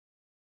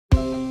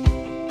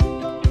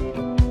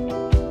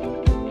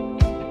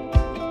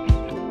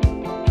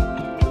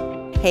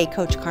Hey,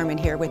 Coach Carmen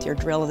here with your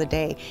drill of the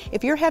day.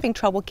 If you're having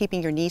trouble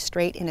keeping your knees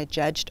straight in a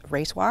judged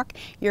race walk,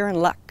 you're in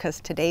luck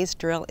because today's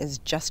drill is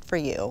just for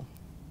you.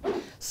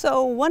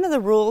 So one of the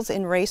rules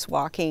in race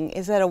walking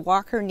is that a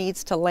walker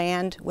needs to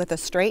land with a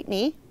straight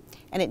knee,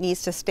 and it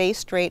needs to stay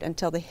straight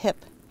until the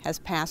hip has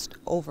passed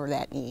over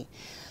that knee.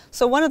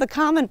 So one of the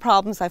common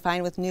problems I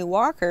find with new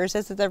walkers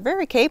is that they're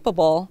very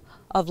capable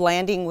of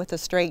landing with a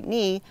straight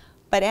knee,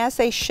 but as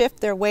they shift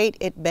their weight,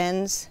 it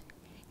bends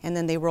and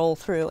then they roll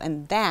through,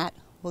 and that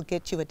will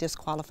get you a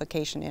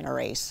disqualification in a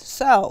race.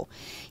 So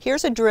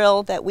here's a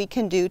drill that we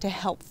can do to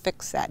help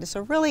fix that. It's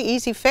a really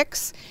easy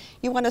fix.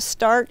 You want to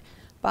start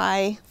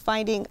by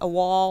finding a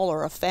wall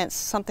or a fence,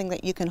 something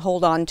that you can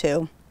hold on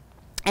to.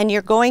 And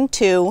you're going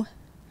to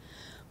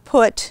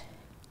put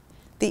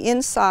the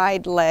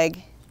inside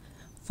leg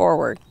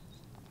forward.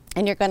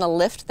 And you're going to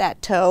lift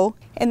that toe.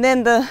 And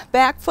then the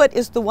back foot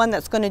is the one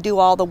that's going to do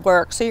all the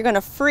work. So you're going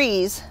to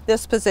freeze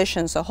this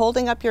position. So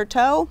holding up your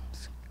toe,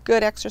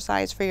 good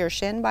exercise for your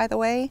shin, by the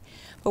way.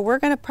 But we're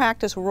going to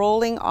practice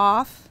rolling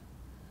off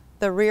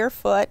the rear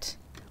foot,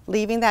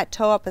 leaving that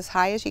toe up as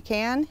high as you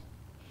can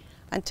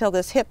until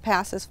this hip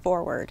passes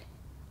forward.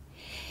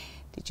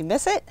 Did you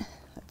miss it?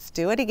 Let's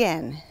do it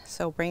again.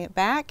 So bring it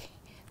back.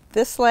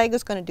 This leg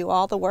is going to do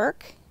all the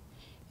work.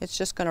 It's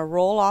just going to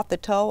roll off the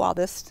toe while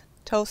this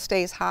toe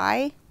stays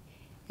high,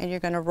 and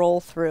you're going to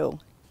roll through.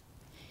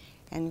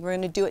 And we're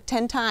going to do it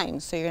 10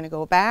 times. So you're going to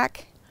go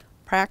back,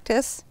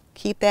 practice.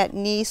 Keep that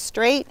knee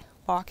straight,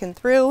 walking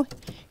through.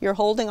 You're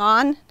holding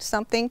on to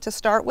something to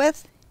start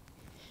with.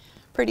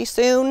 Pretty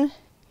soon,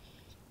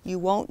 you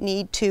won't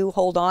need to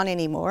hold on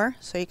anymore,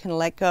 so you can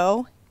let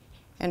go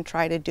and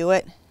try to do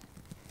it.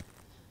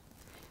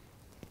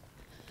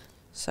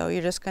 So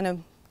you're just going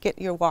to get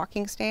your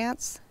walking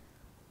stance.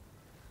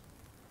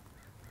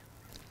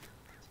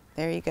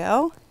 There you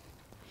go.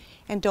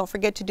 And don't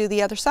forget to do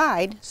the other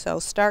side. So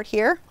start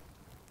here.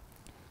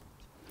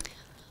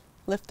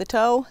 Lift the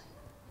toe.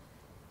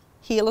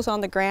 Heel is on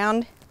the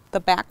ground.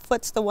 The back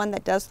foot's the one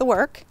that does the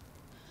work.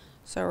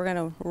 So we're going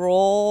to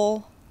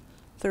roll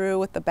through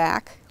with the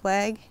back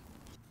leg.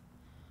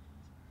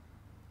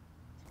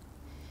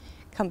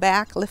 Come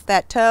back, lift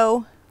that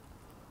toe,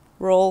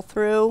 roll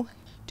through.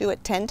 Do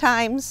it 10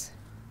 times.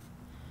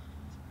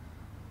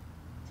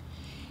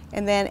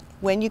 And then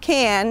when you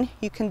can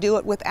do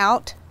it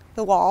without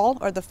the wall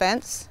or the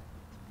fence.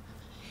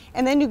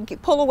 And then you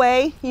pull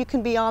away, you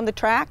can be on the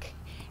track,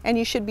 and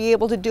you should be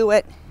able to do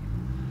it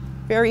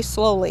very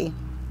slowly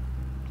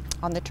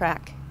on the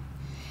track.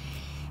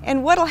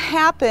 And what'll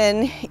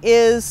happen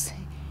is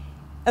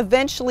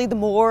eventually the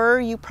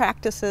more you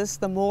practice this,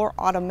 the more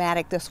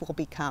automatic this will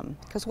become.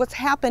 Because what's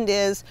happened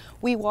is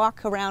we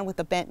walk around with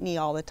a bent knee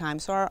all the time,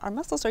 so our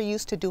muscles are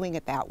used to doing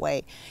it that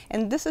way.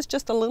 And this is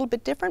just a little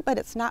bit different, but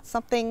it's not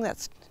something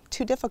that's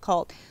too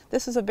difficult.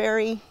 This is a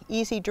very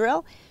easy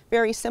drill,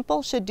 very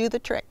simple, should do the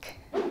trick.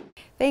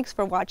 Thanks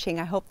for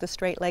watching. I hope the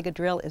straight-legged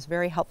drill is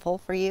very helpful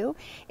for you.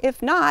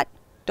 If not,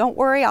 don't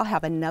worry, I'll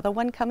have another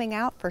one coming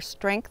out for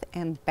strength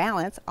and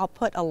balance. I'll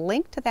put a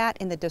link to that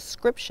in the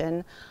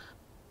description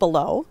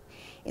below.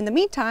 In the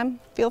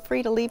meantime, feel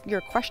free to leave your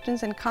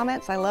questions and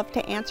comments. I love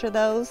to answer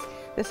those.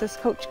 This is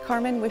Coach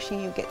Carmen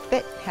wishing you get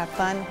fit, have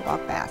fun,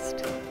 walk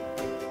fast.